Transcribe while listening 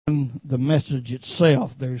the message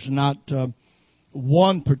itself. There's not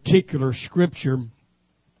one particular scripture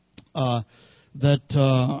that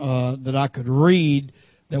I could read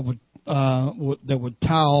that would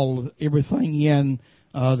tie all everything in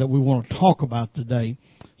that we want to talk about today.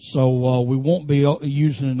 So we won't be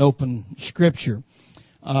using an open scripture.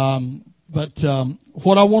 But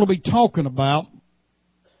what I want to be talking about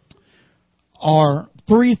are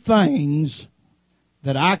 3 things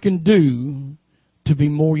that I can do to be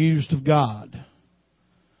more used of God.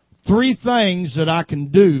 3 things that I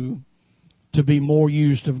can do to be more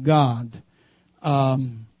used of God.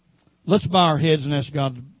 Let's bow our heads and ask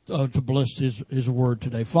God to bless His Word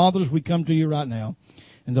today. Father, as we come to you right now,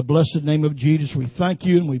 in the blessed name of Jesus, we thank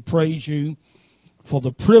you and we praise you for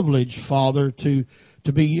the privilege, Father, to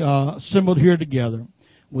be assembled here together.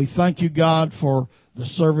 We thank you, God, for the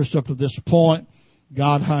service up to this point.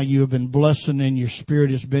 God, how you have been blessing and your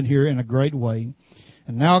Spirit has been here in a great way.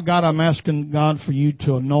 And now, God, I'm asking, God, for you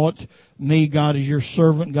to anoint me, God, as your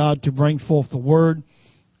servant, God, to bring forth the Word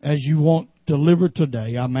as you want delivered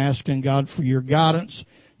today. I'm asking, God, for your guidance,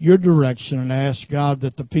 your direction, and I ask, God,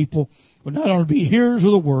 that the people will not only be hearers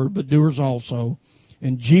of the Word, but doers also.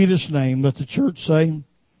 In Jesus' name, let the church say,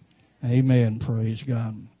 amen. Praise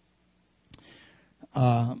God.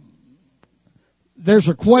 There's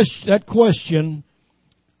a question, that question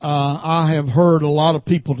I have heard a lot of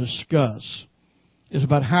people discuss is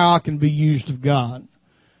about how I can be used of God.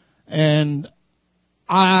 And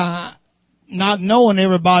not knowing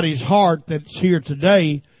everybody's heart that's here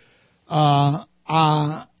today,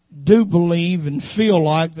 I do believe and feel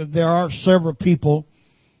like that there are several people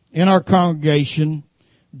in our congregation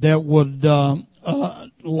that would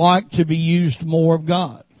like to be used more of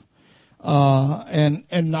God.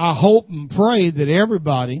 And I hope and pray that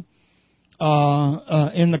everybody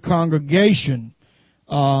in the congregation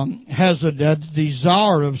has a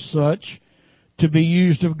desire of such to be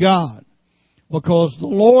used of God. Because the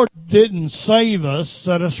Lord didn't save us,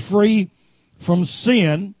 set us free from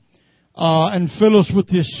sin, and fill us with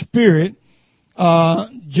His Spirit,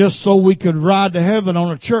 just so we could ride to heaven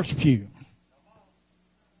on a church pew.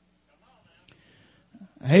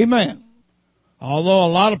 Amen. Although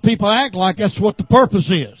a lot of people act like that's what the purpose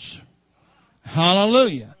is.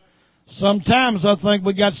 Hallelujah. Sometimes I think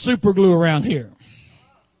we got super glue around here.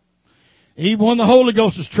 Even when the Holy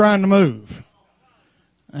Ghost is trying to move.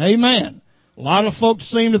 Amen. A lot of folks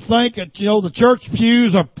seem to think that, the church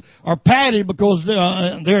pews are padded because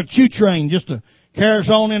they're a choo train just to carry us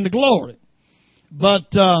on into glory.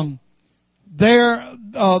 But there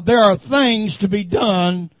are things to be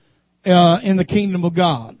done in the kingdom of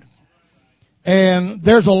God. And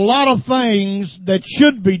there's a lot of things that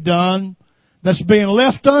should be done that's being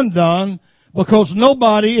left undone because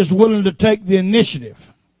nobody is willing to take the initiative.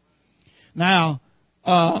 Now,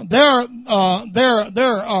 there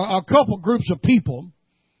are a couple groups of people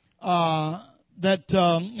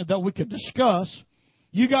that we could discuss.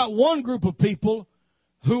 You got one group of people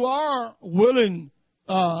who are willing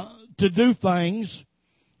to do things,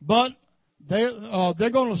 but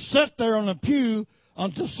they're going to sit there on the pew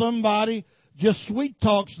until somebody just sweet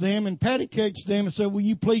talks them and patty cakes them and say, "Will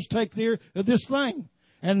you please take care of this thing?"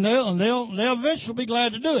 And they'll eventually be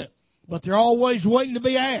glad to do it, but they're always waiting to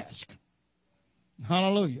be asked.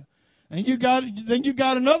 Hallelujah. And you got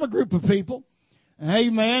another group of people,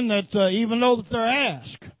 amen, that even though that they're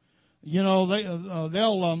asked, they'll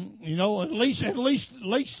at least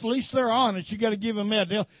they're honest. You got to give them that.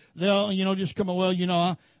 They'll just come, well,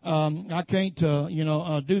 I can't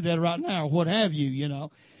do that right now, or what have you,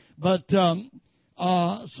 But so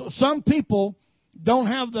some people don't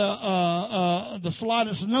have the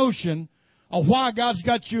slightest notion of why God's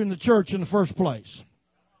got you in the church in the first place.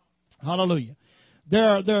 Hallelujah.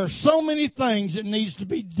 There are so many things that needs to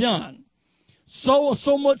be done. So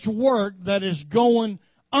much work that is going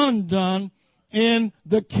undone in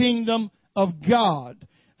the kingdom of God.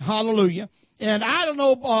 Hallelujah. And I don't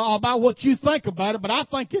know about what you think about it, but I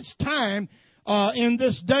think it's time in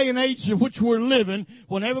this day and age in which we're living,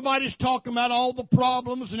 when everybody's talking about all the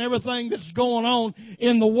problems and everything that's going on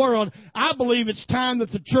in the world, I believe it's time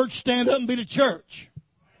that the church stand up and be the church.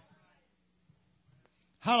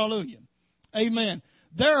 Hallelujah. Amen.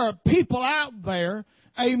 There are people out there,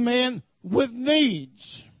 amen, with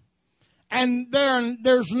needs. And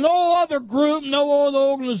there's no other group, no other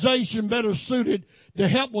organization better suited to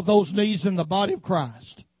help with those needs than the body of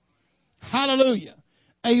Christ. Hallelujah.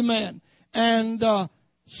 Amen. And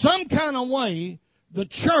some kind of way, the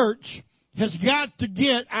church has got to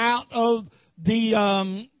get out of the,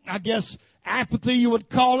 apathy, you would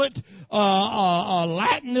call it,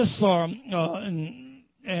 lackness, or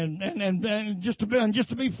and just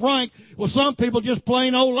to be frank, with some people, just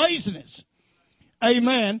plain old laziness.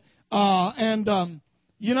 Amen.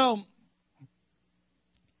 You know,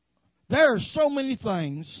 there are so many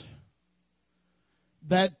things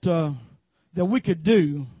that we could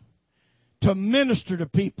do to minister to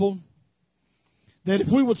people, that if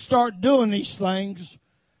we would start doing these things,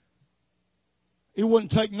 it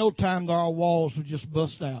wouldn't take no time that our walls would just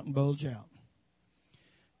bust out and bulge out.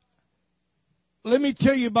 Let me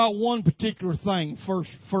tell you about one particular thing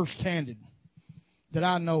first-handed that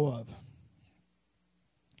I know of.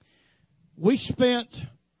 We spent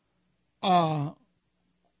quite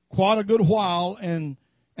a good while in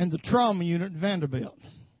the trauma unit in Vanderbilt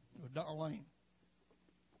with Darlene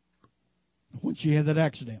when she had that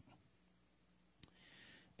accident.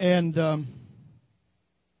 And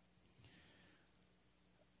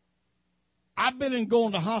I've been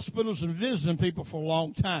going to hospitals and visiting people for a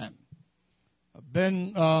long time. I've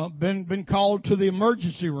been called to the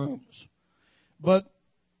emergency rooms. But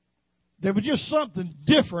there was just something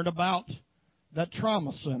different about that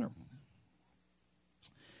trauma center.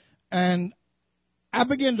 And I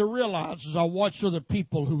began to realize as I watched other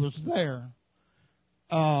people who was there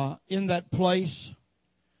in that place,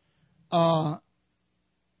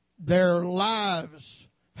 their lives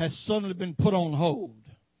has suddenly been put on hold.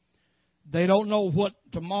 They don't know what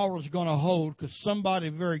tomorrow's going to hold because somebody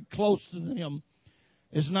very close to them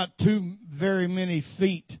is not too very many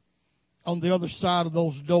feet on the other side of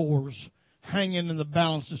those doors, hanging in the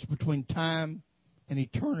balances between time and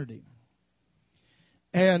eternity.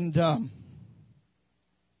 And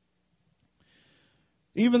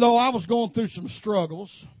even though I was going through some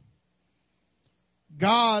struggles,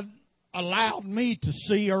 God allowed me to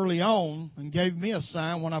see early on and gave me a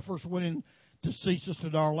sign when I first went in to see Sister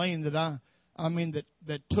Darlene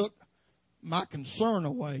that took my concern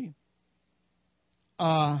away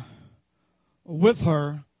with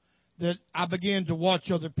her, that I began to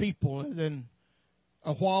watch other people. And then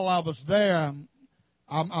while I was there,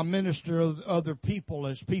 I ministered to other people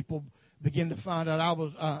as people began to find out I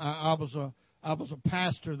was a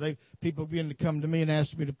pastor. People began to come to me and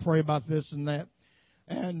ask me to pray about this and that,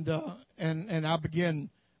 and I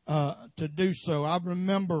began to do so. I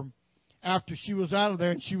remember after she was out of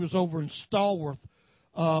there and she was over in Stallworth,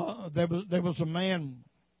 there was a man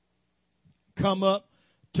come up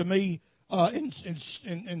to me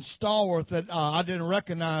in Stallworth that I didn't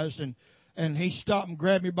recognize, and he stopped and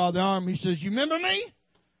grabbed me by the arm. He says, "You remember me?"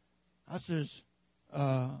 I says,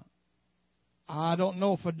 "I don't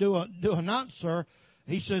know if I do or not, sir."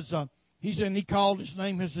 He says, and he called his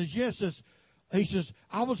name. He says, "Yes." He says,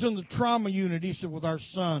 "I was in the trauma unit," he said, "with our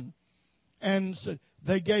son." And said,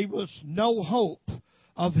 they gave us no hope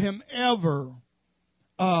of him ever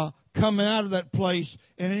coming out of that place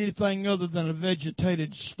in anything other than a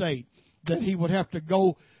vegetated state. That he would have to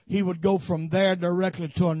go, he would go from there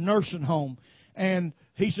directly to a nursing home. And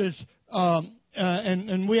he says,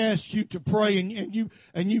 and we asked you to pray, and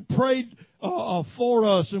you prayed for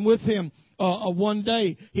us and with him. One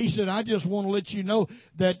day, he said, "I just want to let you know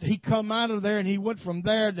that he come out of there and he went from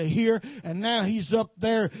there to here, and now he's up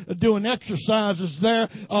there doing exercises there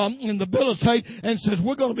in the Bilitate, and says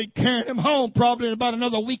we're going to be carrying him home probably in about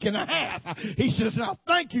another week and a half." He says, "Now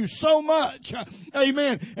thank you so much."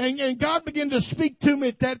 Amen. And God began to speak to me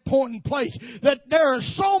at that point in place that there are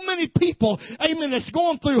so many people, amen, that's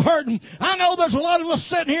going through hurting. I know there's a lot of us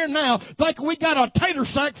sitting here now thinking we got a tater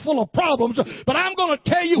sack full of problems, but I'm going to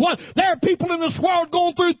tell you what, there are people in this world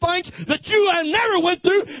going through things that you have never went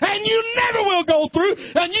through and you never will go through,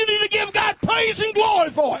 and you need to give God praise and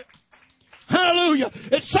glory for it. Hallelujah.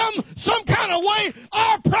 It's some kind of way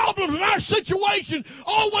our problems and our situation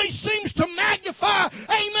always seems to magnify,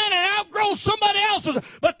 amen, and outgrow somebody else's.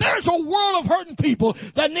 But there's a world of hurting people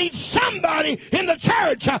that need somebody in the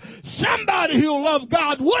church, somebody who will love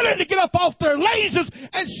God, willing to get up off their lazies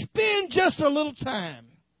and spend just a little time.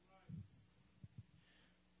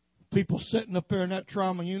 People sitting up there in that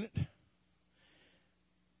trauma unit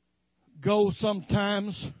go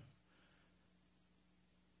sometimes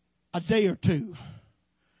a day or two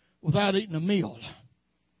without eating a meal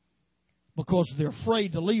because they're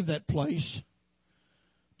afraid to leave that place,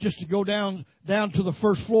 just to go down to the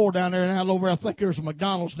first floor down there and out over. I think there's a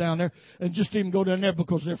McDonald's down there, and just even go down there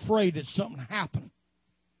because they're afraid that something happened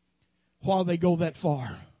while they go that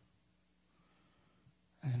far.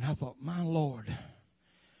 And I thought, my Lord,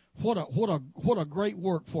 what a great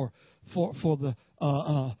work for the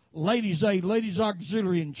Ladies' Aid, Ladies'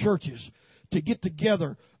 Auxiliary in churches to get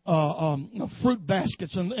together fruit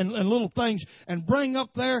baskets and little things and bring up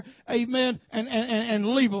there, amen, and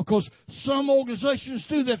leave them. Because some organizations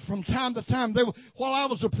do that from time to time. While I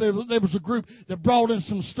was up there was a group that brought in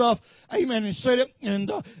some stuff, amen, and said it. And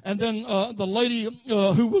then the lady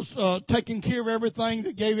who was taking care of everything,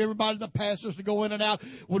 that gave everybody the passes to go in and out,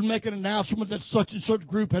 would make an announcement that such and such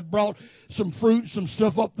group had brought some fruit, some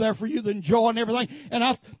stuff up there for you to enjoy and everything. And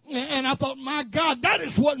I thought, my God, that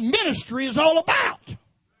is what ministry is all about.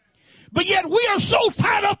 But yet we are so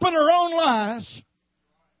tied up in our own lives.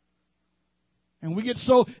 And we get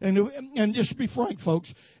so, and just to be frank, folks,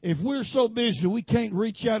 if we're so busy we can't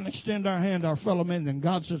reach out and extend our hand to our fellow men, then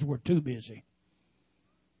God says we're too busy.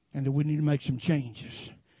 And that we need to make some changes.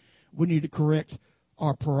 We need to correct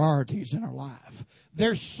our priorities in our life.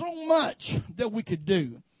 There's so much that we could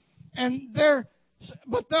do.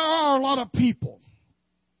 But there are a lot of people.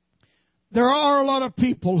 There are a lot of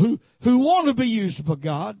people who want to be used by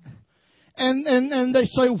God. And they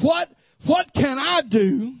say, what can I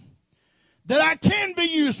do that I can be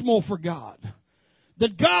used more for God?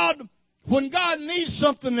 That God, when God needs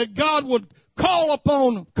something, that God would call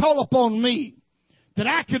upon me, that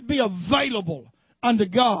I could be available unto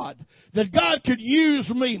God, that God could use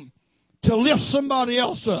me to lift somebody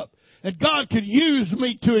else up, that God could use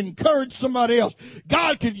me to encourage somebody else.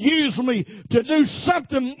 God could use me to do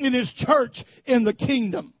something in His church in the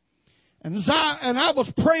kingdom. And I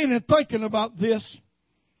was praying and thinking about this.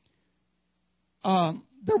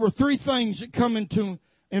 There were three things that come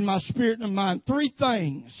in my spirit and mind. Three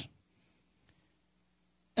things.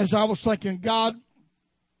 As I was thinking, God,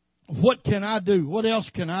 what can I do? What else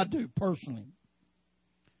can I do personally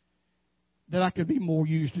that I could be more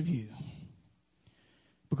used of you?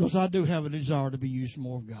 Because I do have a desire to be used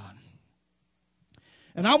more of God.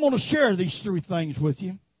 And I want to share these three things with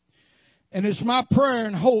you. And it's my prayer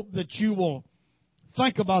and hope that you will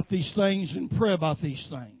think about these things and pray about these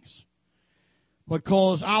things.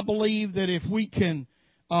 Because I believe that if we can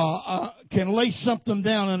lay something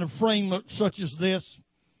down in a frame such as this,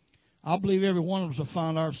 I believe every one of us will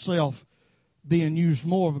find ourselves being used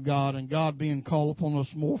more of God and God being called upon us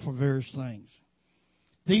more for various things.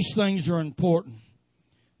 These things are important.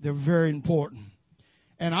 They're very important.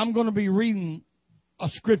 And I'm going to be reading a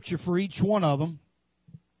scripture for each one of them.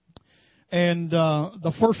 And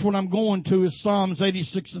the first one I'm going to is Psalms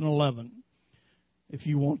 86 and 11. If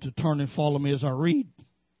you want to turn and follow me as I read.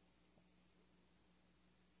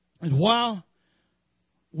 And while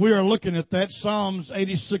we are looking at that, Psalms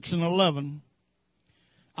 86 and 11,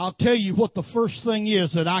 I'll tell you what the first thing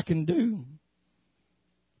is that I can do,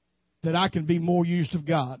 that I can be more used of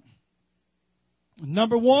God.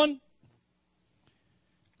 Number one,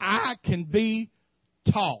 I can be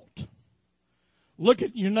taught. Look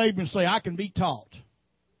at your neighbor and say, I can be taught.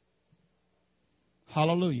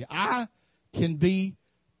 Hallelujah. I can be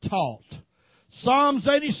taught. Psalms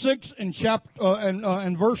 86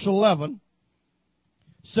 and verse 11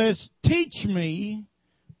 says, teach me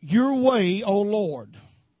your way, O Lord.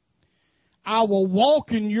 I will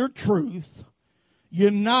walk in your truth.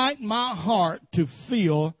 Unite my heart to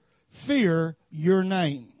fear your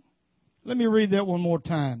name. Let me read that one more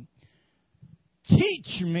time.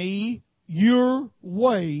 Teach me your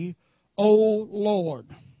way, O Lord.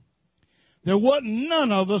 There wasn't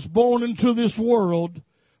none of us born into this world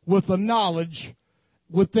with the knowledge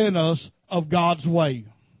within us of God's way.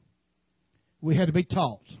 We had to be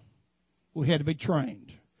taught. We had to be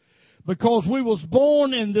trained. Because we was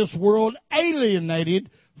born in this world alienated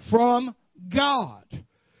from God.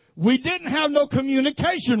 We didn't have no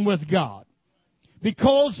communication with God.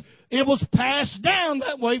 Because it was passed down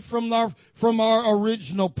that way from our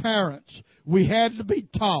original parents. We had to be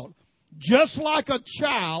taught. Just like a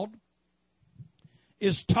child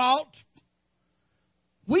is taught,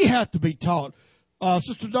 we have to be taught.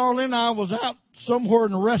 Sister Darlene and I was out somewhere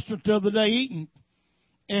in a restaurant the other day eating,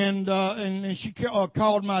 and she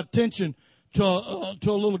called my attention to a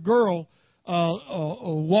little girl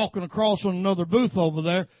walking across on another booth over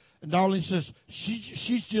there. And Darlene says,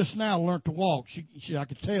 she's just now learned to walk. I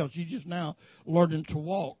could tell she's just now learning to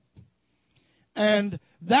walk. And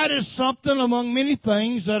that is something among many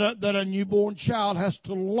things that a newborn child has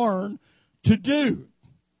to learn to do.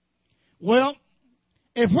 Well,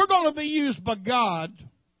 if we're going to be used by God,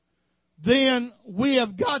 then we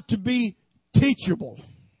have got to be teachable.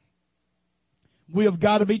 We have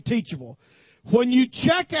got to be teachable. When you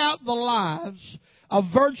check out the lives of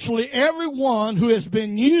virtually everyone who has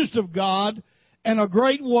been used of God in a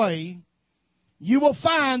great way, you will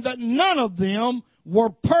find that none of them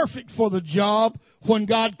were perfect for the job when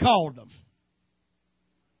God called them.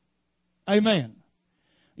 Amen.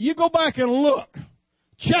 You go back and look.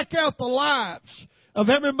 check out the lives of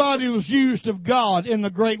everybody who was used of God in a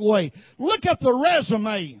great way. Look at the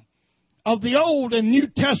resume of the Old and New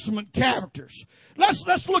Testament characters.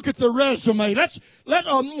 Let's look at the resume. Let's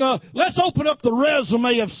open up the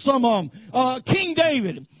resume of some of them. King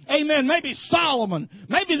David. Amen. Maybe Solomon.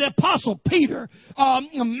 Maybe the Apostle Peter.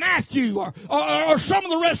 Matthew. Or some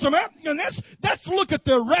of the rest of them. And let's look at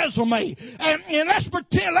their resume. And let's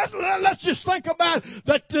pretend. Let's just think about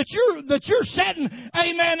that you're sitting,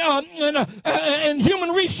 amen, in human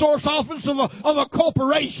resource office of a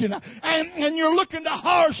corporation. And you're looking to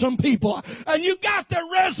hire some people. And you got their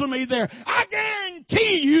resume there. I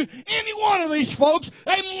guarantee you, any one of these folks,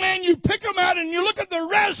 amen, you pick them out and you look at their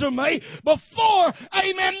resume before,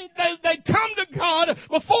 amen, they come to God,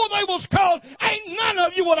 before they was called, ain't none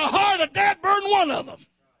of you would have hired a dad burn one of them.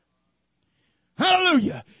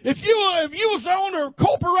 Hallelujah. If you was the owner of a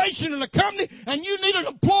corporation and a company and you needed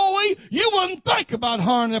an employee, you wouldn't think about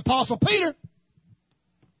hiring the Apostle Peter.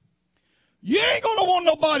 You ain't going to want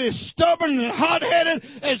nobody as stubborn and hot-headed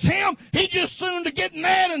as him. He just soon to get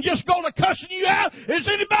mad and just go to cussing you out as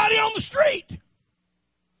anybody on the street.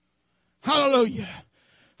 Hallelujah.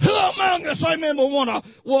 Who among us, amen, will want to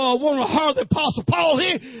hire the Apostle Paul? He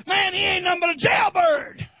ain't nothing but a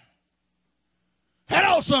jailbird.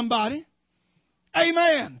 Hello, somebody.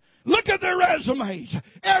 Amen. Look at their resumes.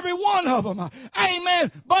 Every one of them.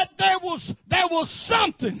 Amen. But there was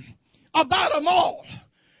something about them all.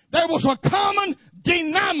 There was a common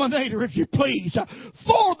denominator, if you please,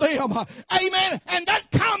 for them. Amen. And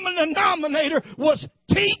that common denominator was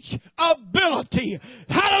teachability.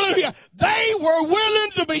 Hallelujah. They were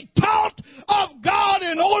willing to be taught of God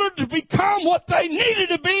in order to become what they needed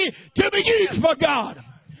to be used by God.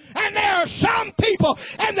 And there are some people,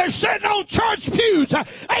 and they're sitting on church pews,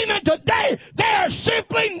 amen, today, they are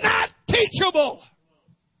simply not teachable.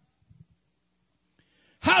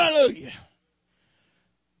 Hallelujah.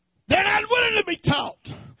 They're not willing to be taught.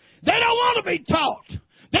 They don't want to be taught.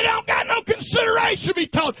 They don't got no consideration to be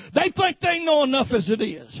taught. They think they know enough as it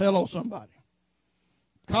is. Hello, somebody.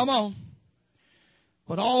 Come on.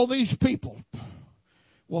 But all these people,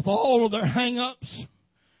 with all of their hang-ups,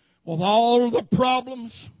 with all of the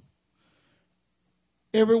problems,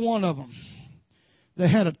 every one of them, they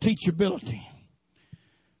had a teachability.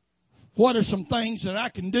 What are some things that I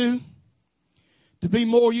can do to be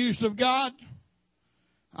more used of God?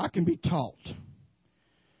 I can be taught.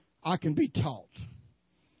 I can be taught.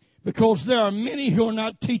 Because there are many who are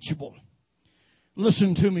not teachable.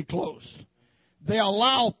 Listen to me close. They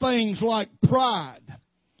allow things like pride,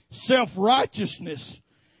 self-righteousness,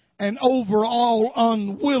 and overall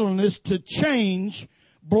unwillingness to change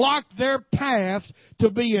block their path to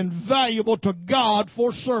be invaluable to God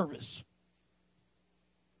for service.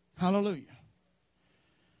 Hallelujah.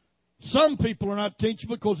 Some people are not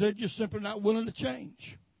teachable because they're just simply not willing to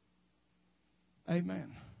change.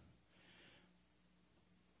 Amen.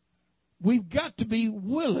 We've got to be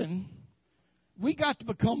willing. We got to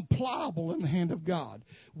become pliable in the hand of God.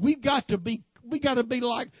 We got to be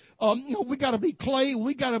like, we got to be clay.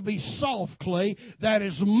 We got to be soft clay that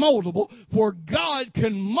is moldable, for God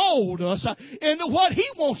can mold us into what He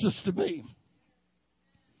wants us to be.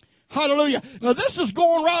 Hallelujah. Now this is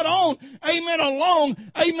going right on, amen, along,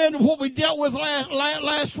 amen, to what we dealt with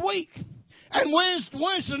last week. And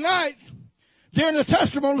Wednesday night, during the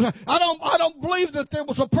testimony, I don't believe that there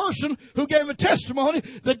was a person who gave a testimony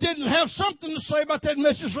that didn't have something to say about that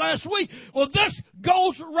message last week. Well, this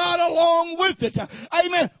goes right along with it.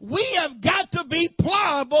 Amen. We have got to be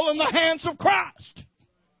pliable in the hands of Christ.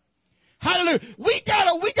 Hallelujah. We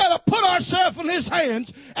gotta put ourselves in His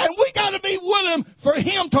hands, and we gotta be willing for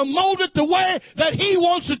Him to mold it the way that He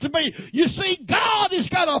wants it to be. You see, God has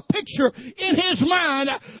got a picture in His mind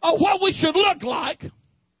of what we should look like.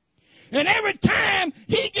 And every time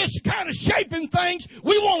He gets kind of shaping things,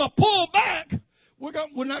 we want to pull back.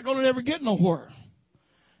 We're not going to ever get nowhere.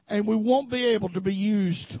 And we won't be able to be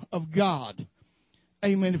used of God.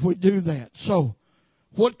 Amen, if we do that. So,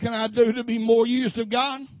 what can I do to be more used of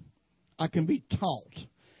God? I can be taught.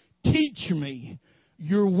 Teach me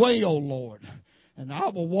your way, O Lord, and I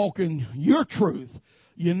will walk in your truth.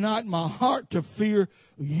 Unite my heart to fear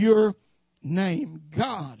your name.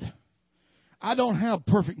 God, I don't have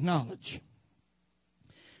perfect knowledge.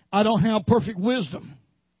 I don't have perfect wisdom.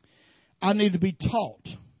 I need to be taught.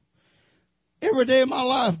 Every day of my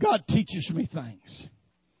life, God teaches me things.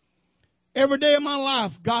 Every day of my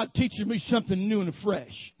life, God teaches me something new and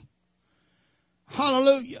fresh.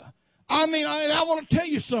 Hallelujah. I want to tell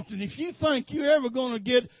you something. If you think you're ever going to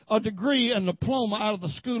get a degree and diploma out of the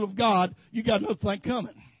school of God, you got another thing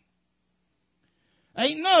coming.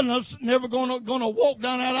 Ain't none of us never gonna walk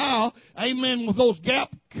down that aisle, amen, with those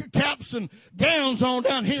caps and gowns on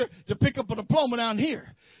down here to pick up a diploma down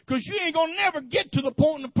here. Because you ain't gonna never get to the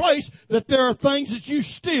point in the place that there are things that you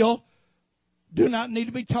still do not need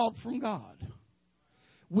to be taught from God.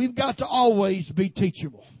 We've got to always be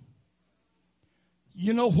teachable.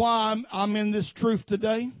 You know why I'm in this truth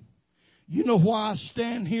today? You know why I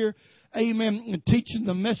stand here, amen, and teaching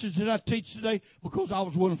the message that I teach today? Because I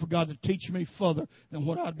was willing for God to teach me further than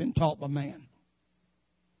what I'd been taught by man.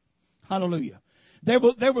 Hallelujah. There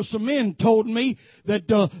were some men told me that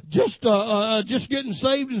just getting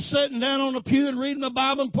saved and sitting down on the pew and reading the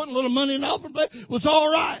Bible and putting a little money in the offering plate was all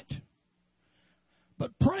right.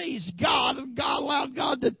 But praise God, God allowed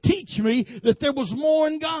God to teach me that there was more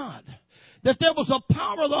in God. That there was a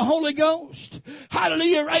power of the Holy Ghost.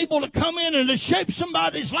 Hallelujah. Able to come in and to shape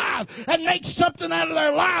somebody's life and make something out of their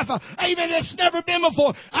life. Amen. That's never been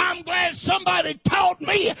before. I'm glad somebody taught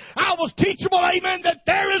me I was teachable. Amen. That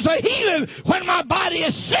there is a healing when my body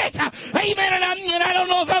is sick. Amen. And I don't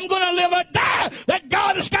know if I'm going to live or die. That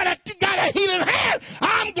God has got a healing hand.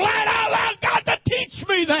 I'm glad I allowed God to teach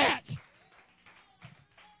me that.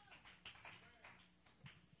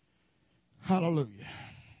 Hallelujah.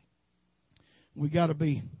 We got to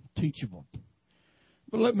be teachable.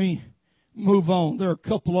 But let me move on. There are a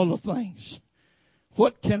couple other things.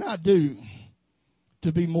 What can I do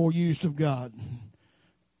to be more used of God?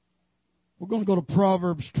 We're going to go to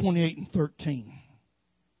Proverbs 28 and 13.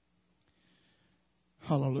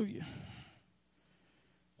 Hallelujah.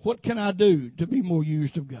 What can I do to be more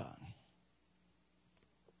used of God?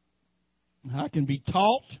 I can be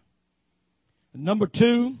taught. And number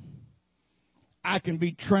 2, I can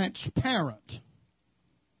be transparent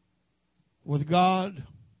with God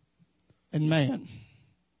and man.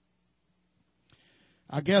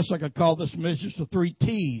 I guess I could call this message the 3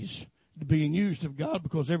 T's to being used of God,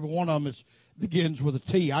 because every one of them begins with a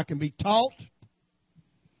T. I can be taught.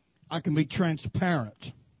 I can be transparent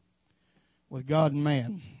with God and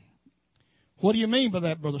man. What do you mean by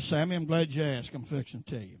that, Brother Sammy? I'm glad you asked. I'm fixing to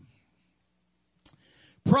tell you.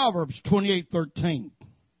 Proverbs 28:13.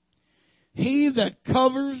 He that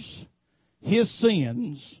covers his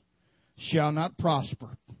sins shall not prosper,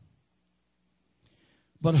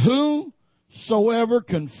 but whosoever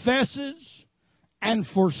confesses and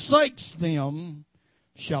forsakes them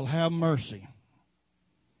shall have mercy.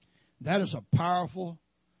 That is a powerful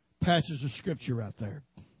passage of Scripture right there.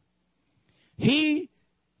 He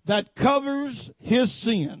that covers his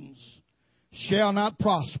sins shall not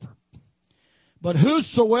prosper, but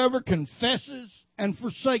whosoever confesses and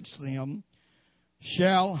forsakes them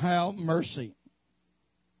shall have mercy.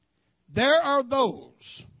 There are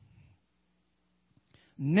those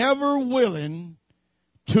never willing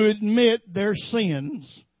to admit their sins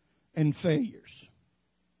and failures.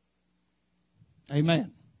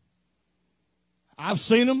 Amen. I've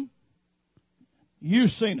seen them.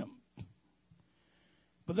 You've seen them.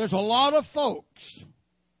 But there's a lot of folks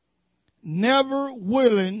never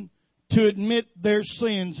willing to admit their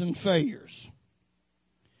sins and failures.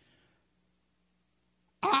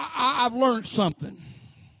 I've learned something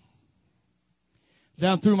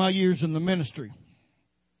down through my years in the ministry.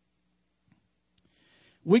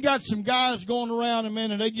 We got some guys going around,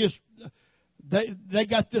 and they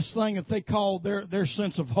got this thing that they call their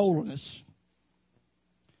sense of holiness.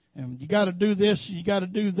 And you got to do this, you got to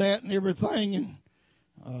do that, and everything. And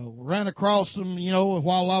ran across them,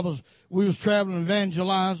 while we was traveling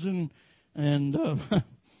evangelizing, and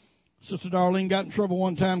Sister Darlene got in trouble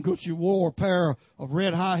one time because she wore a pair of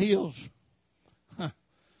red high heels.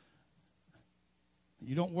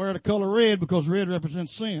 You don't wear the color red because red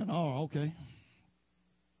represents sin. Oh, okay.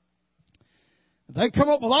 They come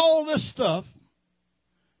up with all this stuff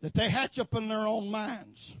that they hatch up in their own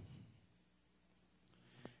minds.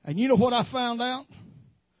 And you know what I found out?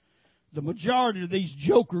 The majority of these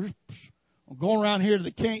jokers are going around here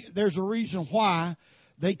there's a reason why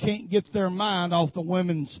they can't get their mind off the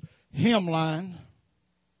women's hemline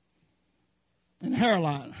and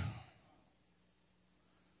hairline.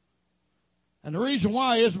 And the reason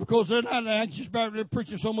why is because they're not anxious about they're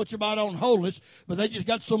preaching so much about on holiness, but they just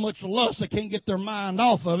got so much lust they can't get their mind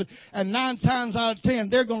off of it. And 9 times out of 10,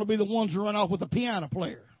 they're going to be the ones who run off with a piano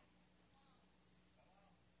player.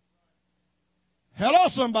 Hello,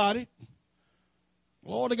 somebody.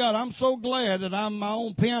 Lord of God, I'm so glad that I'm my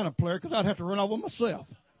own piano player, because I'd have to run off with myself.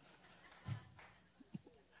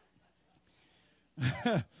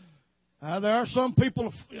 There are some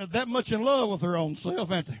people that much in love with their own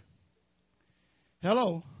self, aren't they?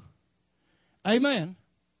 Hello. Amen.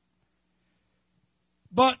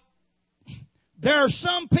 But there are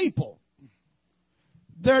some people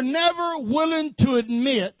They're never willing to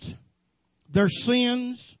admit their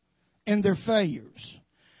sins and their failures.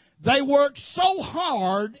 They work so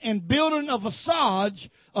hard in building a facade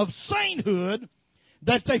of sainthood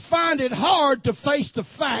that they find it hard to face the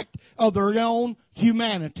fact of their own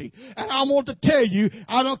humanity. And I want to tell you,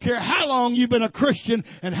 I don't care how long you've been a Christian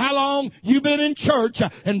and how long you've been in church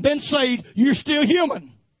and been saved, you're still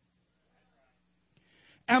human.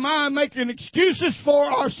 Am I making excuses for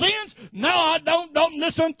our sins? No, I don't. Don't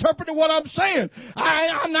misinterpret what I'm saying.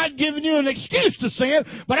 I'm not giving you an excuse to sin,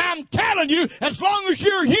 but I'm telling you, as long as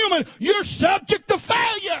you're human, you're subject to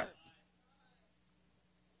failure.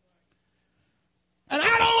 And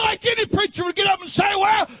I don't like any preacher would get up and say,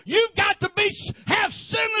 well, you've got to have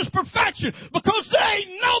sinless perfection, because there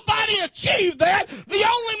ain't nobody achieved that. The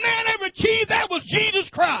only man ever achieved that was Jesus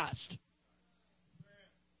Christ.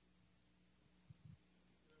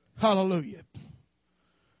 Hallelujah.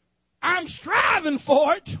 I'm striving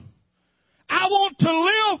for it. I want to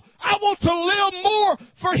live more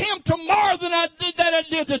for Him tomorrow than I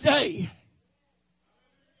did today.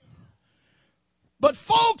 But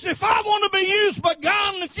folks, if I want to be used by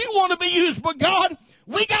God, and if you want to be used by God,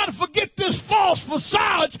 we got to forget this false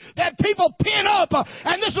facades that people pin up.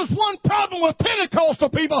 And this is one problem with Pentecostal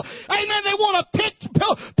people. Amen. They want to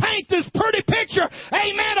paint this pretty picture,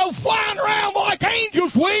 amen, of flying around like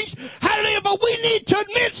angels' wings. Hallelujah. But we need to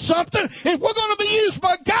admit something. If we're going to be used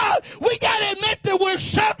by God, we got to admit that we're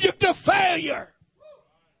subject to failure.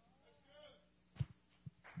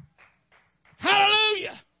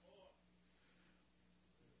 Hallelujah.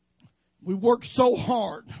 We work so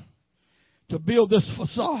hard to build this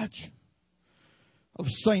facade of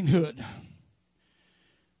sainthood.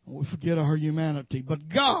 We forget our humanity. But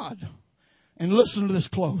God, and listen to this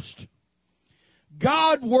close,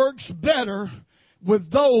 God works better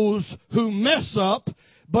with those who mess up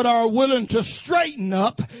but are willing to straighten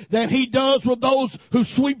up than He does with those who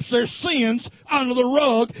sweeps their sins under the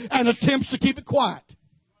rug and attempts to keep it quiet.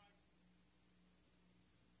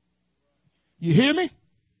 You hear me?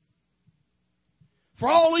 For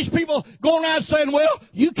all these people going around saying, well,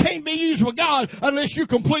 you can't be used with God unless you're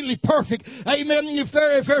completely perfect. Amen. If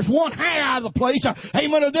there's one hair out of the place,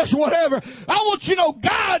 amen, or this or whatever. I want you to know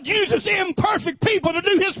God uses imperfect people to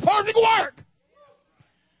do His perfect work.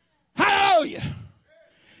 Hallelujah.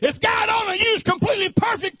 If God only used completely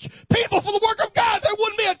perfect people for the work of God, there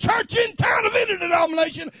wouldn't be a church in town of any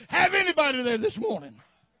denomination have anybody there this morning.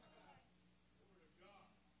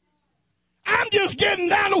 I'm just getting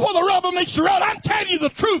down to where the rubber meets the road. I'm telling you the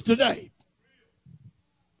truth today.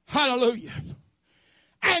 Hallelujah.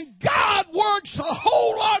 And God works a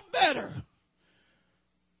whole lot better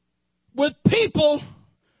with people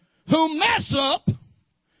who mess up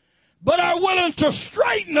but are willing to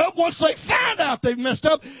straighten up once they find out they've messed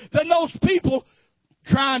up than those people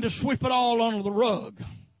trying to sweep it all under the rug.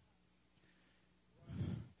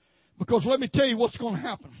 Because let me tell you what's going to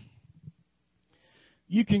happen.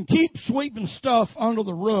 You can keep sweeping stuff under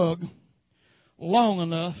the rug long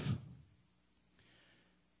enough.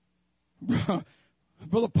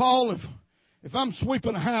 Brother Paul, if I'm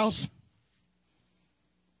sweeping a house,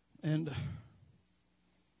 and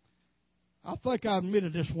I think I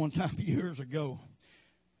admitted this one time years ago.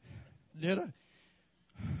 Did I?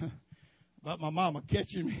 About my mama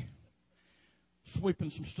catching me sweeping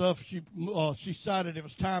some stuff. She decided it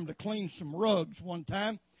was time to clean some rugs one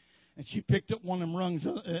time. And she picked up one of them rugs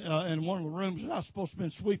in one of the rooms that I was supposed to have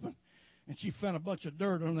been sweeping. And she found a bunch of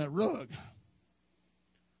dirt on that rug.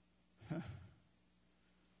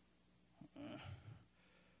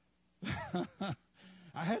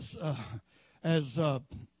 I had,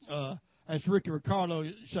 as Ricky Ricardo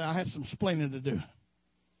said, I had some explaining to do.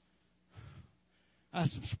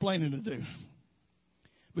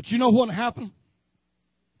 But you know what happened?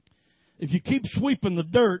 If you keep sweeping the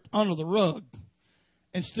dirt under the rug,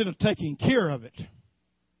 instead of taking care of it,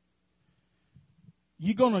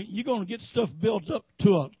 you're gonna get stuff built up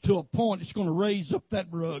to a point it's going to raise up that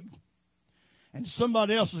rug, and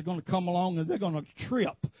somebody else is going to come along and they're going to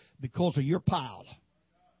trip because of your pile.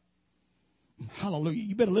 Hallelujah!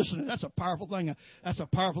 You better listen to that. That's a powerful thing. That's a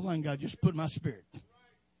powerful thing God just put in my spirit.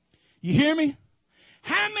 You hear me?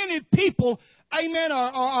 How many people, amen,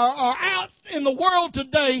 are out in the world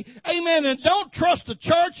today, amen, and don't trust the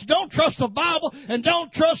church, don't trust the Bible, and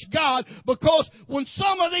don't trust God, because when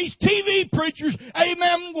some of these TV preachers,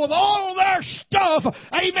 amen, with all of their stuff,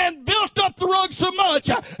 amen, built up the rug so much,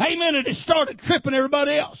 amen, it has started tripping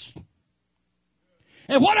everybody else.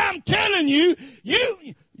 And what I'm telling you,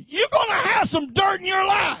 you're going to have some dirt in your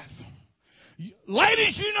life.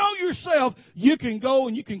 Ladies, you know yourself, you can go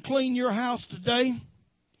and you can clean your house today,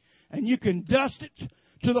 and you can dust it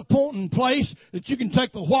to the point and place that you can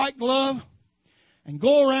take the white glove and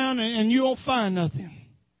go around and you won't find nothing.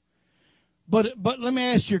 But let me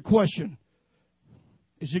ask you a question.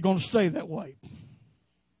 Is it going to stay that way?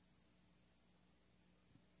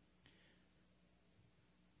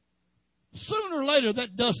 Sooner or later,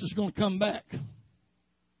 that dust is going to come back.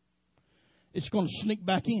 It's going to sneak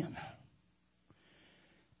back in.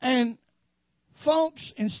 And, folks,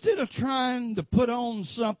 instead of trying to put on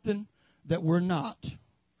something that we're not,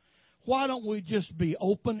 why don't we just be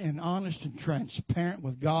open and honest and transparent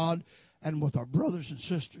with God and with our brothers and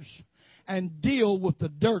sisters and deal with the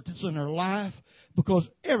dirt that's in our life, because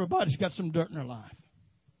everybody's got some dirt in their life.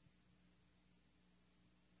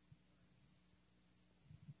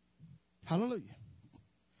 Hallelujah.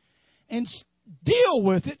 And deal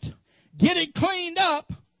with it. Get it cleaned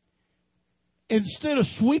up instead of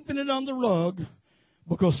sweeping it on the rug,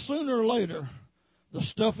 because sooner or later, the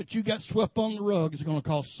stuff that you got swept on the rug is going to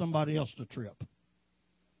cause somebody else to trip.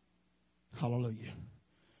 Hallelujah.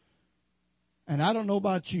 And I don't know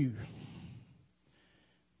about you,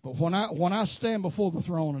 but when I stand before the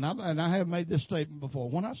throne, and I have made this statement before,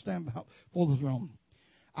 when I stand before the throne,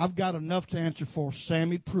 I've got enough to answer for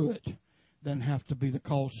Sammy Pruitt than have to be the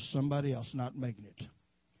cause of somebody else not making it.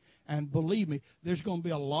 And believe me, there's going to be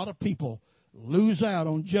a lot of people lose out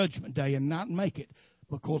on Judgment Day and not make it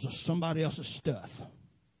because of somebody else's stuff.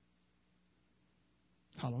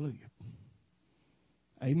 Hallelujah.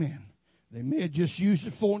 Amen. They may have just used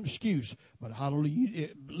it for an excuse, but hallelujah.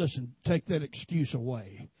 Listen, take that excuse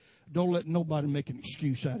away. Don't let nobody make an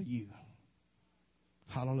excuse out of you.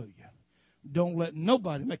 Hallelujah. Don't let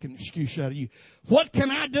nobody make an excuse out of you. What can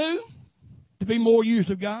I do to be more used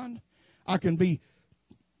of God? I can be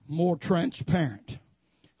more transparent.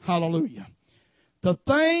 Hallelujah. The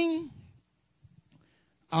thing,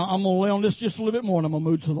 I'm going to lay on this just a little bit more, and I'm going to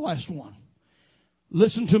move to the last one.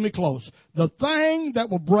 Listen to me close. The thing that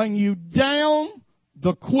will bring you down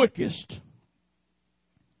the quickest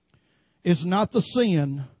is not the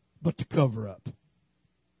sin, but the cover up. Did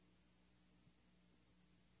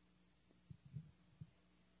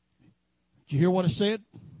you hear what I said?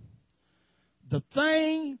 The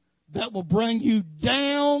thing that will bring you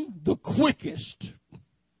down the quickest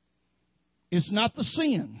is not the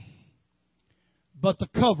sin, but the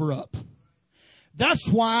cover up. That's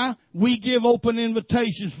why we give open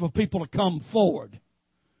invitations for people to come forward.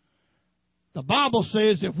 The Bible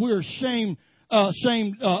says if we're ashamed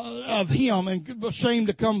of Him and ashamed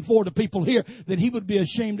to come forward to people here, then He would be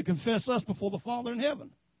ashamed to confess us before the Father in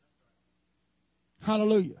heaven.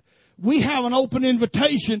 Hallelujah. We have an open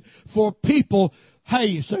invitation for people.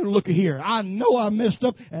 Hey, say, look here. I know I messed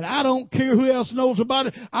up, and I don't care who else knows about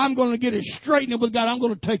it. I'm going to get it straightened with God. I'm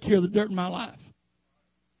going to take care of the dirt in my life.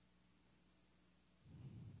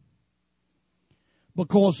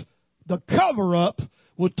 Because the cover-up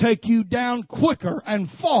will take you down quicker and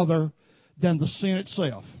farther than the sin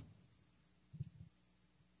itself.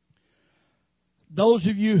 Those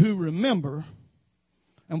of you who remember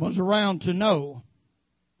and was around to know,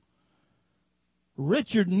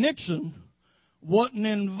 Richard Nixon wasn't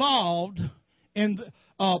involved in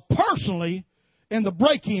personally in the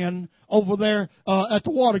break-in over there at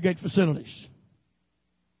the Watergate facilities.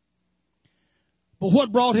 But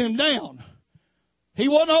what brought him down? He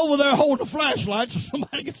wasn't over there holding a flashlight so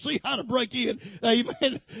somebody could see how to break in,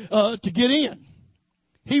 amen, to get in.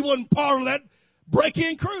 He wasn't part of that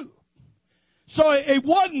break-in crew. So it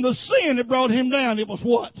wasn't the sin that brought him down. It was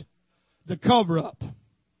what? The cover-up.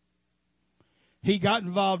 He got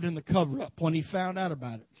involved in the cover-up when he found out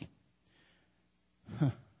about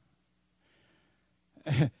it.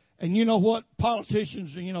 And you know what?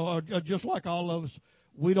 Politicians, are just like all of us.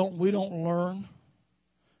 We don't learn.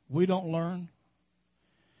 We don't learn.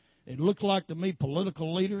 It looked like to me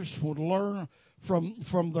political leaders would learn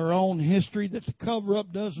from their own history that the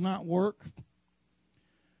cover-up does not work.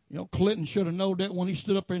 Clinton should have known that when he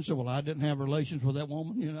stood up there and said, well, I didn't have relations with that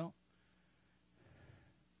woman,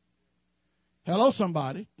 Hello,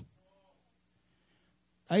 somebody.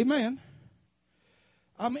 Amen.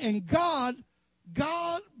 And God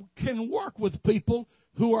can work with people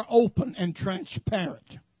who are open and transparent.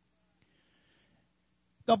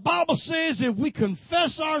 The Bible says if we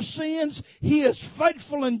confess our sins, He is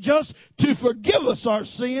faithful and just to forgive us our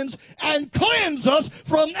sins and cleanse us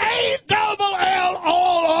from A-double-L,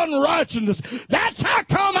 all unrighteousness. That's how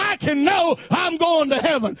come I can know I'm going to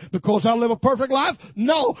heaven. Because I live a perfect life?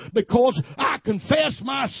 No, because I confess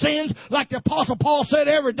my sins like the Apostle Paul said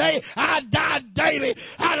every day. I die daily.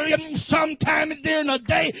 Sometime during the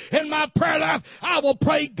day in my prayer life, I will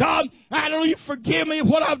pray, God, forgive me of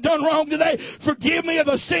what I've done wrong today. Forgive me of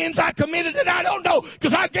the sins I committed that I don't know.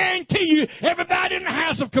 Because I guarantee you, everybody in the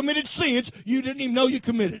house have committed sins you didn't even know you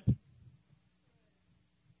committed.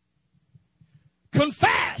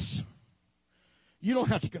 Confess. You don't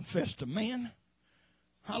have to confess to man.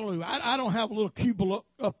 Hallelujah. I don't have a little cubicle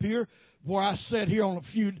up here where I sit here on a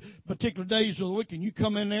few particular days of the week and you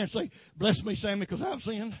come in there and say, bless me, Sammy, because I've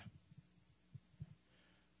sinned.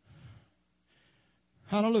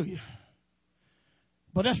 Hallelujah.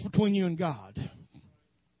 But that's between you and God.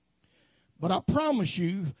 But I promise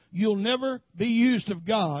you, you'll never be used of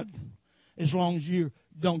God as long as you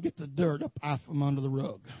don't get the dirt up out from under the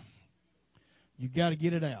rug. You've got to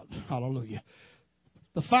get it out. Hallelujah.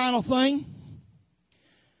 The final thing,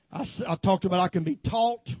 I talked about I can be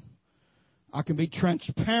taught. I can be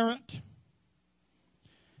transparent.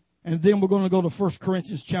 And then we're going to go to 1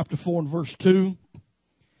 Corinthians chapter 4 and verse 2.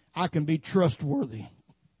 I can be trustworthy.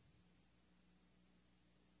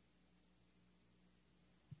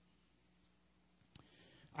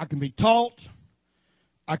 I can be taught.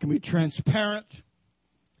 I can be transparent.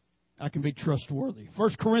 I can be trustworthy.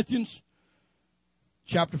 1 Corinthians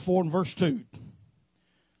chapter 4 and verse 2.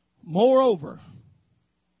 Moreover,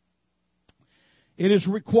 it is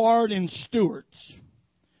required in stewards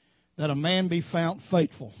that a man be found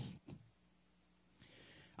faithful.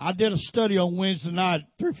 I did a study on Wednesday night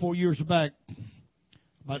 3 or 4 years back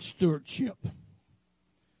about stewardship.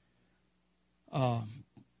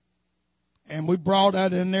 And we brought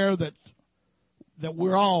that in there that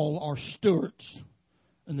we're all are stewards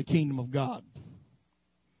in the kingdom of God.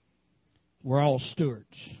 We're all stewards.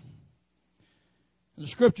 And the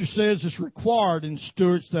scripture says it's required in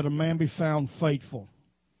stewards that a man be found faithful.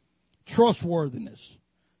 Trustworthiness.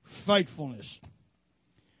 Faithfulness.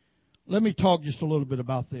 Let me talk just a little bit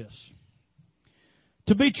about this.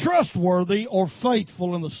 To be trustworthy or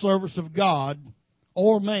faithful in the service of God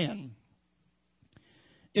or man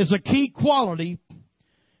is a key quality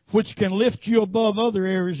which can lift you above other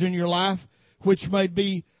areas in your life which may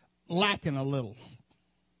be lacking a little.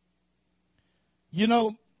 You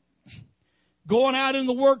know, going out in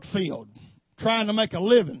the work field, trying to make a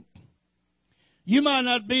living, you might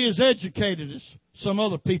not be as educated as some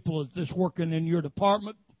other people that's working in your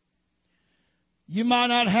department. You might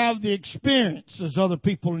not have the experience as other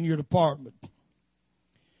people in your department.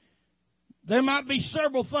 There might be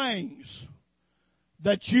several things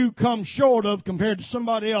that you come short of compared to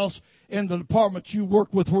somebody else in the department you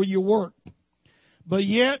work with where you work. But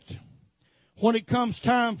yet, when it comes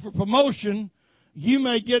time for promotion, you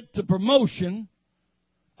may get the promotion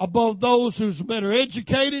above those who's better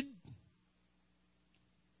educated,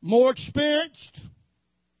 more experienced.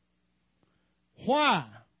 Why?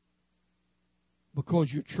 Because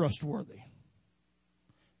you're trustworthy.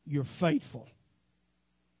 You're faithful.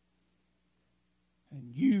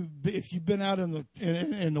 And if you've been out in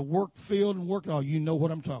the work field and work, you know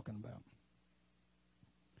what I'm talking about.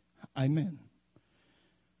 Amen.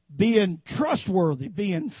 Being trustworthy,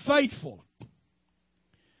 being faithful.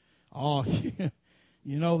 Oh,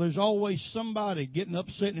 you know, there's always somebody getting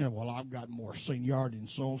upset. And, well, I've got more seniority and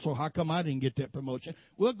so on, so how come I didn't get that promotion?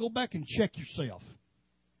 Well, go back and check yourself.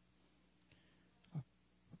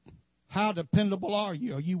 How dependable are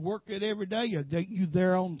you? Are you working every day? Are you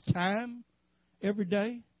there on time every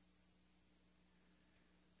day?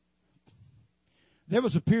 There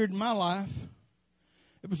was a period in my life.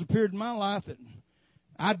 It was a period in my life that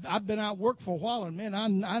I'd been out work for a while, and man,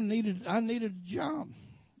 I needed a job.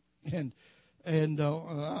 And when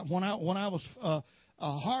I was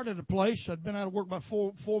hard at a place, I'd been out of work about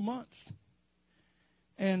four months,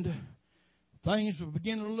 and things were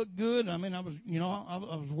beginning to look good. I mean, I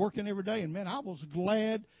was working every day, and man, I was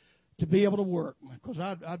glad to be able to work because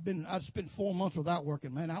I'd spent 4 months without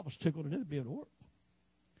working. Man, I was tickled to death to be able to work.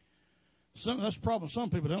 That's the problem.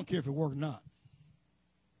 Some people don't care if you work or not,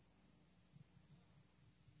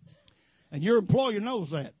 and your employer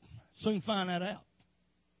knows that. Soon find that out.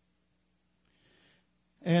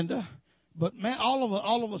 And but man,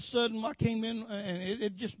 all of a sudden, I came in, and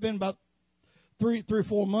it just been about three or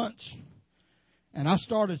 4 months, and I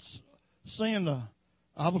started seeing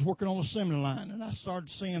I was working on the assembly line, and I started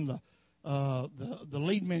seeing the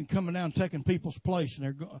lead men coming down, taking people's place, and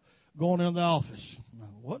they're going in the office.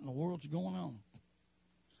 What in the world's going on?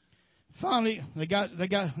 Finally, they got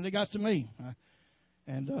to me,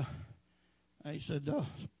 and he said,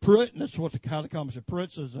 "Pruitt," and that's how they call me. Said,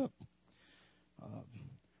 "Pruitt says,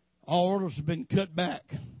 all orders have been cut back,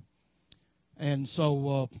 and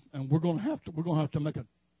so and we're going to have to make a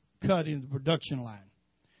cut in the production line,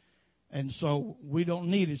 and so we don't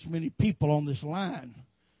need as many people on this line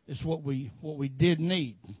as what we did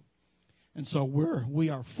need, and so we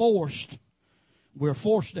are forced we're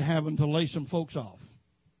forced to having to lay some folks off.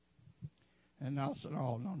 And I said,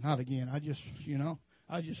 oh, no, not again. I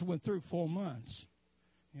just went through 4 months.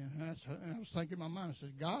 And I was thinking in my mind, I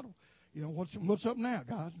said, God, what's up now,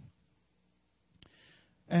 God?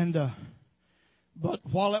 And but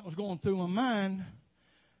while that was going through my mind,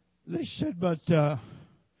 they said, the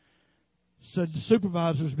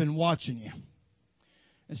supervisor's been watching you.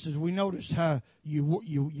 And says, we noticed how you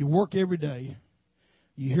work every day,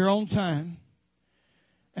 you're here on time,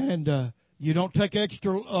 and you don't take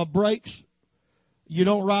extra breaks, you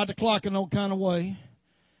don't ride the clock in no kind of way,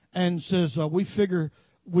 and says we figure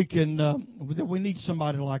we need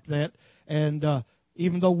somebody like that, and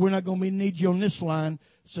even though we're not going to need you on this line,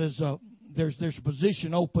 says there's a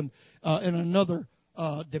position open in another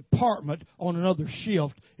department on another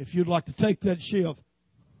shift. If you'd like to take that shift,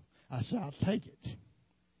 I said, I'll take it.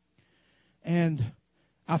 And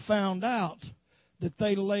I found out that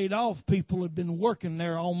they laid off people who had been working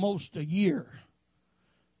there almost a year,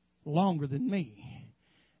 longer than me,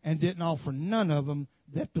 and didn't offer none of them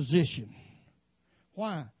that position.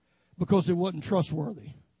 Why? Because it wasn't trustworthy.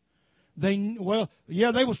 They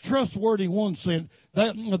was trustworthy in one sense.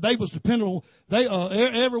 They was dependable.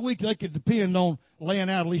 Every week they could depend on laying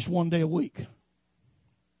out at least one day a week.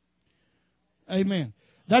 Amen.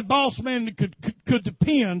 That boss man could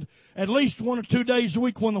depend at least 1 or 2 days a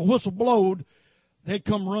week when the whistle blowed, they'd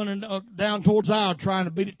come running down towards the hour trying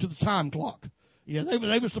to beat it to the time clock. Yeah,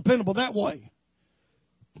 they was dependable that way.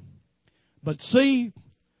 But see,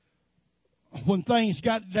 when things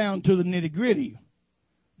got down to the nitty-gritty,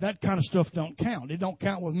 that kind of stuff don't count. It don't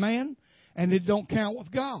count with man, and it don't count with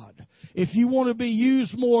God. If you want to be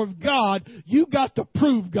used more of God, you got to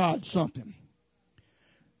prove God something.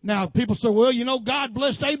 Now, people say, well, God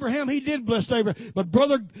blessed Abraham. He did bless Abraham. But,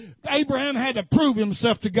 brother, Abraham had to prove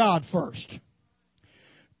himself to God first.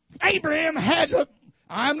 Abraham had to,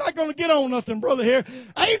 I'm not going to get on nothing, brother, here.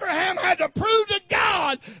 Abraham had to prove to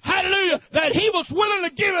God, hallelujah, that he was willing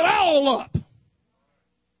to give it all up.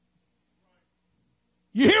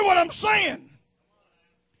 You hear what I'm saying?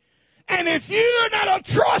 And if you're not a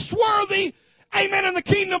trustworthy, amen, in the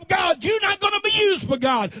kingdom of God, you're not going to be used by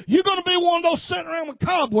God. You're going to be one of those sitting around with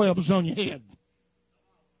cobwebs on your head.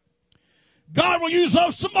 God will use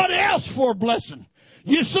somebody else for a blessing.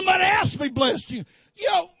 Somebody else be blessed.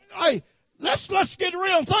 Hey, let's get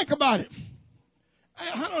real and think about it.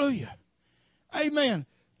 Hallelujah. Amen.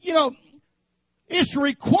 It's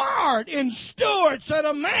required in stewards that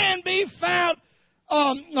a man be found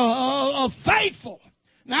faithful.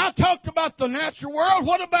 Now, I talked about the natural world.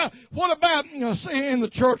 What about in the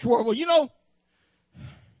church world? Well,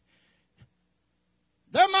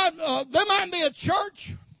 there might be a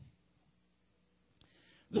church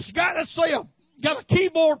that's got, let's say, got a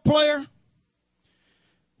keyboard player,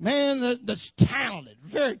 man that's talented,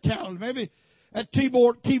 very talented. Maybe that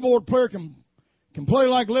keyboard player can play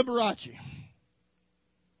like Liberace.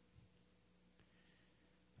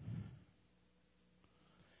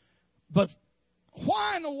 But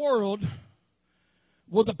why in the world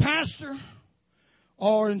would the pastor,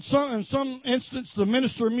 or in some instance the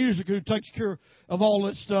minister of music who takes care of all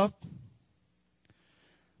that stuff,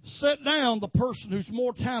 set down the person who's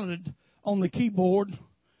more talented on the keyboard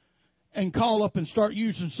and call up and start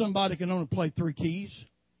using somebody who can only play 3 keys?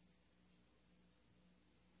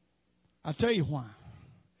 I tell you why.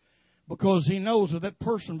 Because he knows that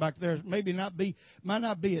person back there might not be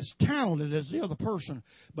as talented as the other person,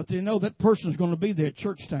 but they know that person is going to be there at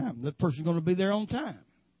church time. That person is going to be there on time.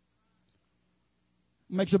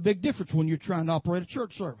 It makes a big difference when you're trying to operate a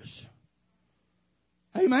church service.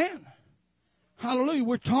 Amen. Hallelujah.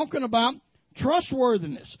 We're talking about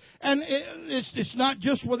trustworthiness. And it's not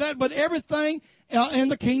just with that, but everything in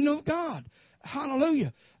the kingdom of God.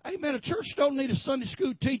 Hallelujah. Amen. A church don't need a Sunday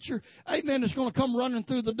school teacher. Amen. That's going to come running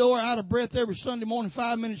through the door out of breath every Sunday morning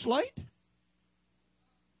 5 minutes late.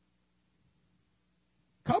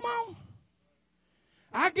 Come on.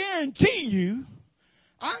 I guarantee you.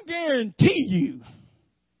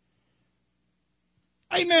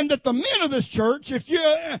 Amen. That the men of this church, if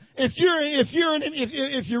you're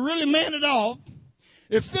really man it off,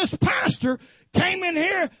 if this pastor came in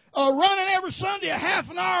here running every Sunday a half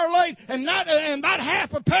an hour late and about half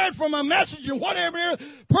prepared for my message and whatever,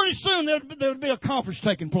 pretty soon there would be a conference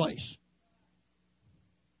taking place.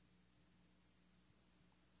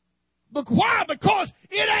 But why? Because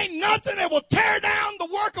it ain't nothing that will tear down the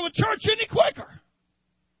work of a church any quicker.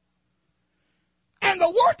 And the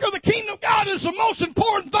work of the kingdom of God is the most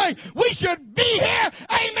important thing. We should be here,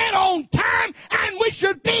 amen, on time, and we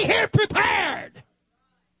should be here prepared.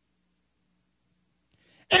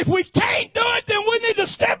 If we can't do it, then we need to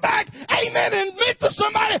step back, amen, and admit to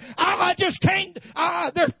somebody, I just can't,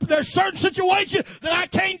 there's certain situations that I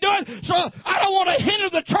can't do it, so I don't want to hinder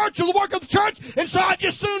the church or the work of the church, and so I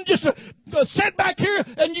just soon sit back here,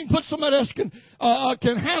 and you can put somebody else can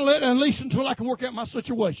handle it, at least until I can work out my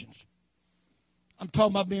situations. I'm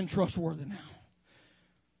talking about being trustworthy now.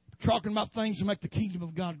 Talking about things to make the kingdom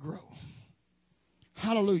of God grow.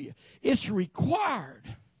 Hallelujah. It's required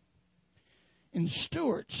in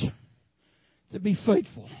stewards to be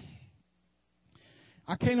faithful.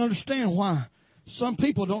 I can't understand why some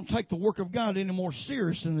people don't take the work of God any more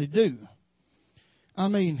serious than they do. I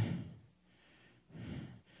mean,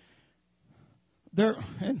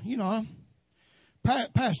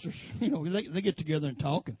 pastors, they get together and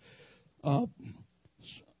talk. And,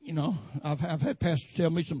 I've had pastors tell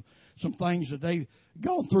me some things that they've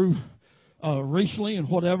gone through recently and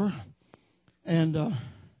whatever. And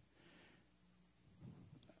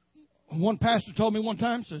one pastor told me one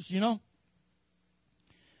time, says,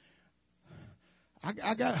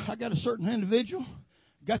 I got a certain individual,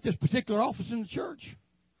 got this particular office in the church.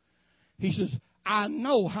 He says, I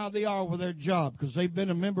know how they are with their job because they've been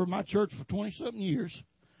a member of my church for 20-something years.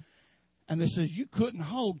 And they says, you couldn't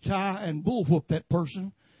hog tie and bullwhoop that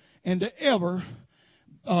person into ever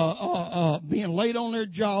being late on their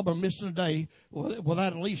job or missing a day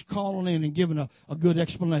without at least calling in and giving a good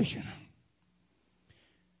explanation.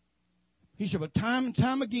 He said, but time and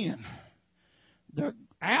time again, they're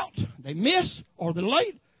out, they miss, or they're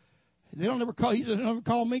late. They don't ever call. He doesn't ever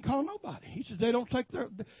call me, call nobody. He says they don't take their.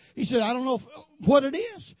 He said I don't know what it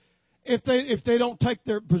is. If they don't take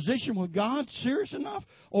their position with God serious enough,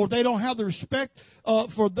 or they don't have the respect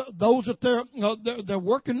for those that they're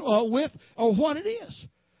working with, or what it is.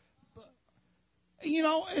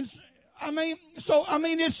 It's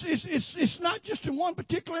not just in one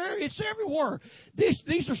particular area. It's everywhere.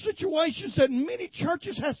 These are situations that many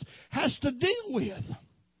churches has to deal with.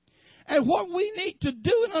 And what we need to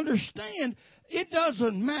do and understand, it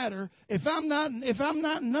doesn't matter if I'm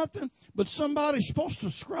not nothing but somebody's supposed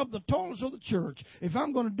to scrub the toilets of the church. If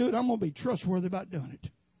I'm going to do it, I'm going to be trustworthy about doing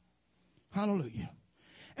it. Hallelujah.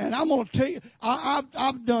 And I'm going to tell you,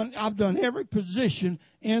 I've done every position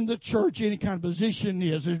in the church, any kind of position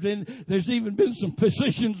is. There's even been some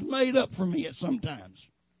positions made up for me at sometimes.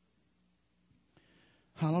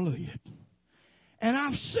 Hallelujah. And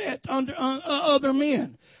I've sat under other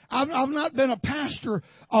men. I've not been a pastor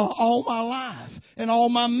all my life and all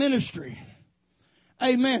my ministry.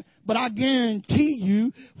 Amen. But I guarantee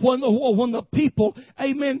you, when the people,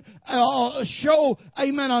 amen, show,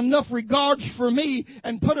 amen, enough regards for me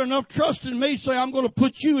and put enough trust in me, say, I'm going to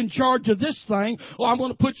put you in charge of this thing, or I'm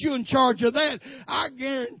going to put you in charge of that, I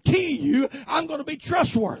guarantee you, I'm going to be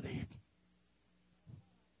trustworthy.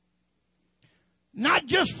 Not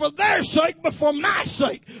just for their sake, but for my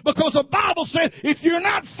sake. Because the Bible said, if you're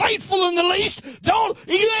not faithful in the least, God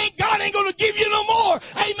ain't going to give you no more.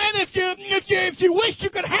 Amen. If you wish you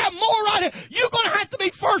could have more right here, you're going to have to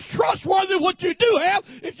be first trustworthy of what you do have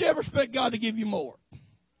if you ever expect God to give you more.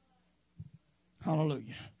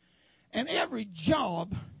 Hallelujah. And every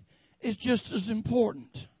job is just as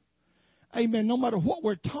important. Amen. No matter what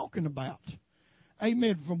we're talking about.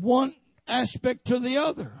 Amen. From one aspect to the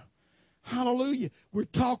other. Hallelujah. We're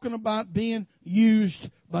talking about being used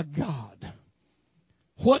by God.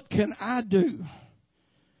 What can I do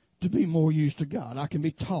to be more used to God? I can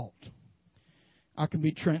be taught. I can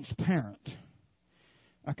be transparent.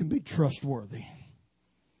 I can be trustworthy.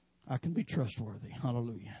 I can be trustworthy.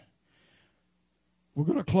 Hallelujah. We're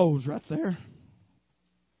going to close right there.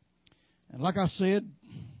 And like I said,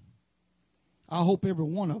 I hope every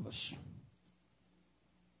one of us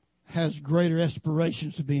has greater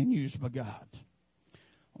aspirations to being used by God.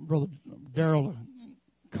 Brother Darrell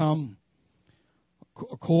come.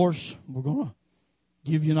 Of course, we're going to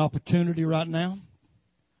give you an opportunity right now.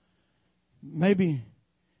 Maybe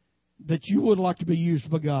that you would like to be used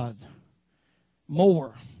by God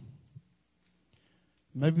more.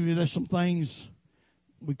 Maybe there's some things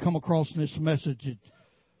we come across in this message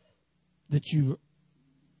that you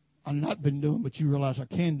have not been doing, but you realize I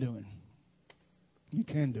can do it. You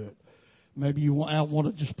can do it. Maybe you want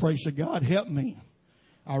to just pray, say, God, help me.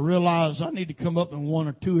 I realize I need to come up in one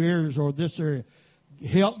or two areas or this area.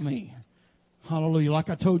 Help me. Hallelujah. Like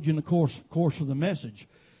I told you in the course of the message,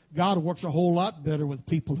 God works a whole lot better with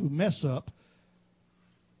people who mess up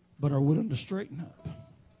but are willing to straighten up.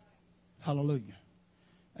 Hallelujah.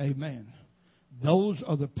 Amen. Those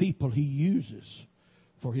are the people He uses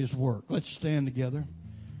for His work. Let's stand together.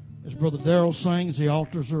 As Brother Darrell sings, the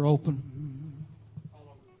altars are open.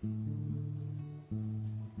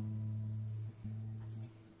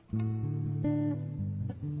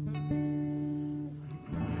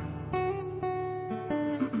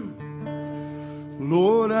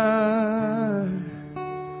 Lord, I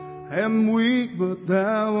am weak, but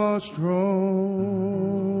thou art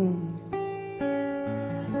strong.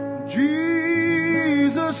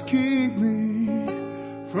 Jesus, keep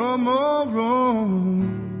me from all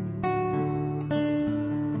wrong.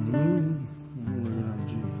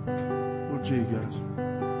 What G, guys?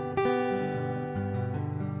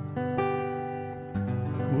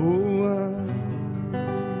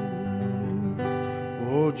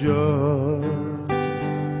 Oh, just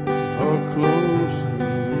a close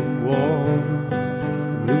walk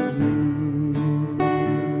with thee.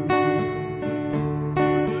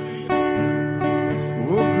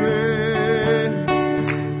 Oh, great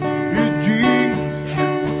is Jesus,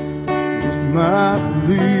 is my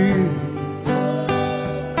belief.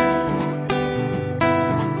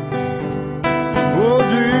 Oh,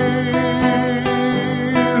 daily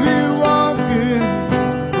walking,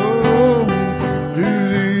 oh,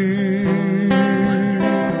 daily.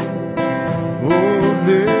 Oh,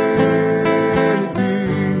 let it be.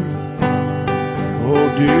 Oh,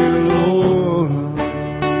 dear Lord,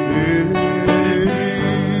 let it be.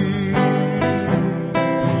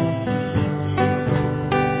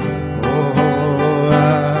 Oh, I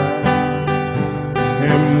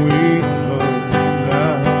am weak, but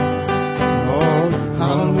thou art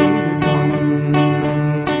strong.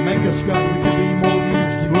 Make us, God, we can be more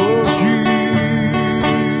used to you. Oh,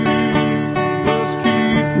 Jesus,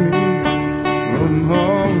 keep me from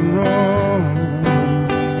all wrong.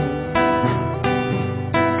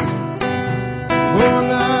 Oh,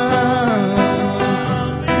 now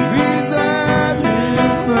be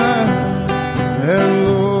satisfied, and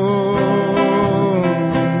Lord,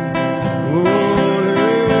 oh,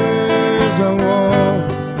 as I walk,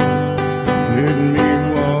 let me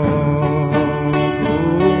walk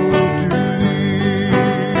to thee.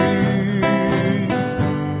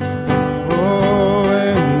 Oh,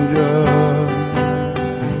 and just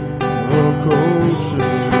a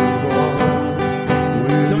closer walk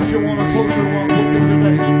with Don't you want a thee. closer walk with you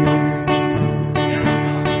today?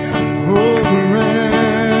 Oh, the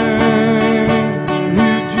rain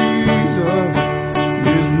with Jesus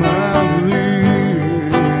is my belief.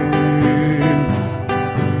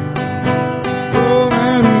 Oh,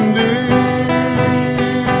 and daily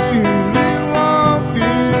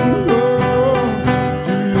walking, oh,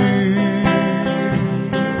 to thee.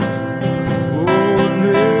 Oh,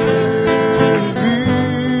 let it be,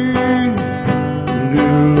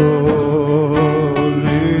 dear Lord,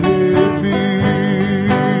 let it be.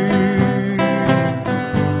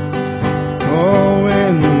 Oh,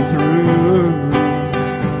 and through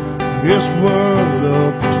this world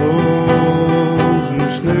of toils and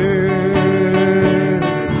snares,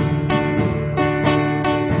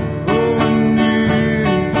 oh, indeed,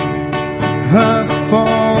 I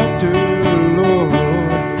falter,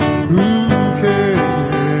 Lord, who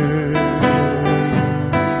cares?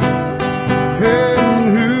 And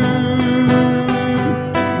who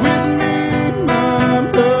with me my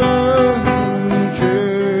burden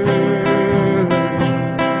shares?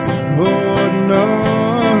 Lord,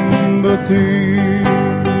 none but thee.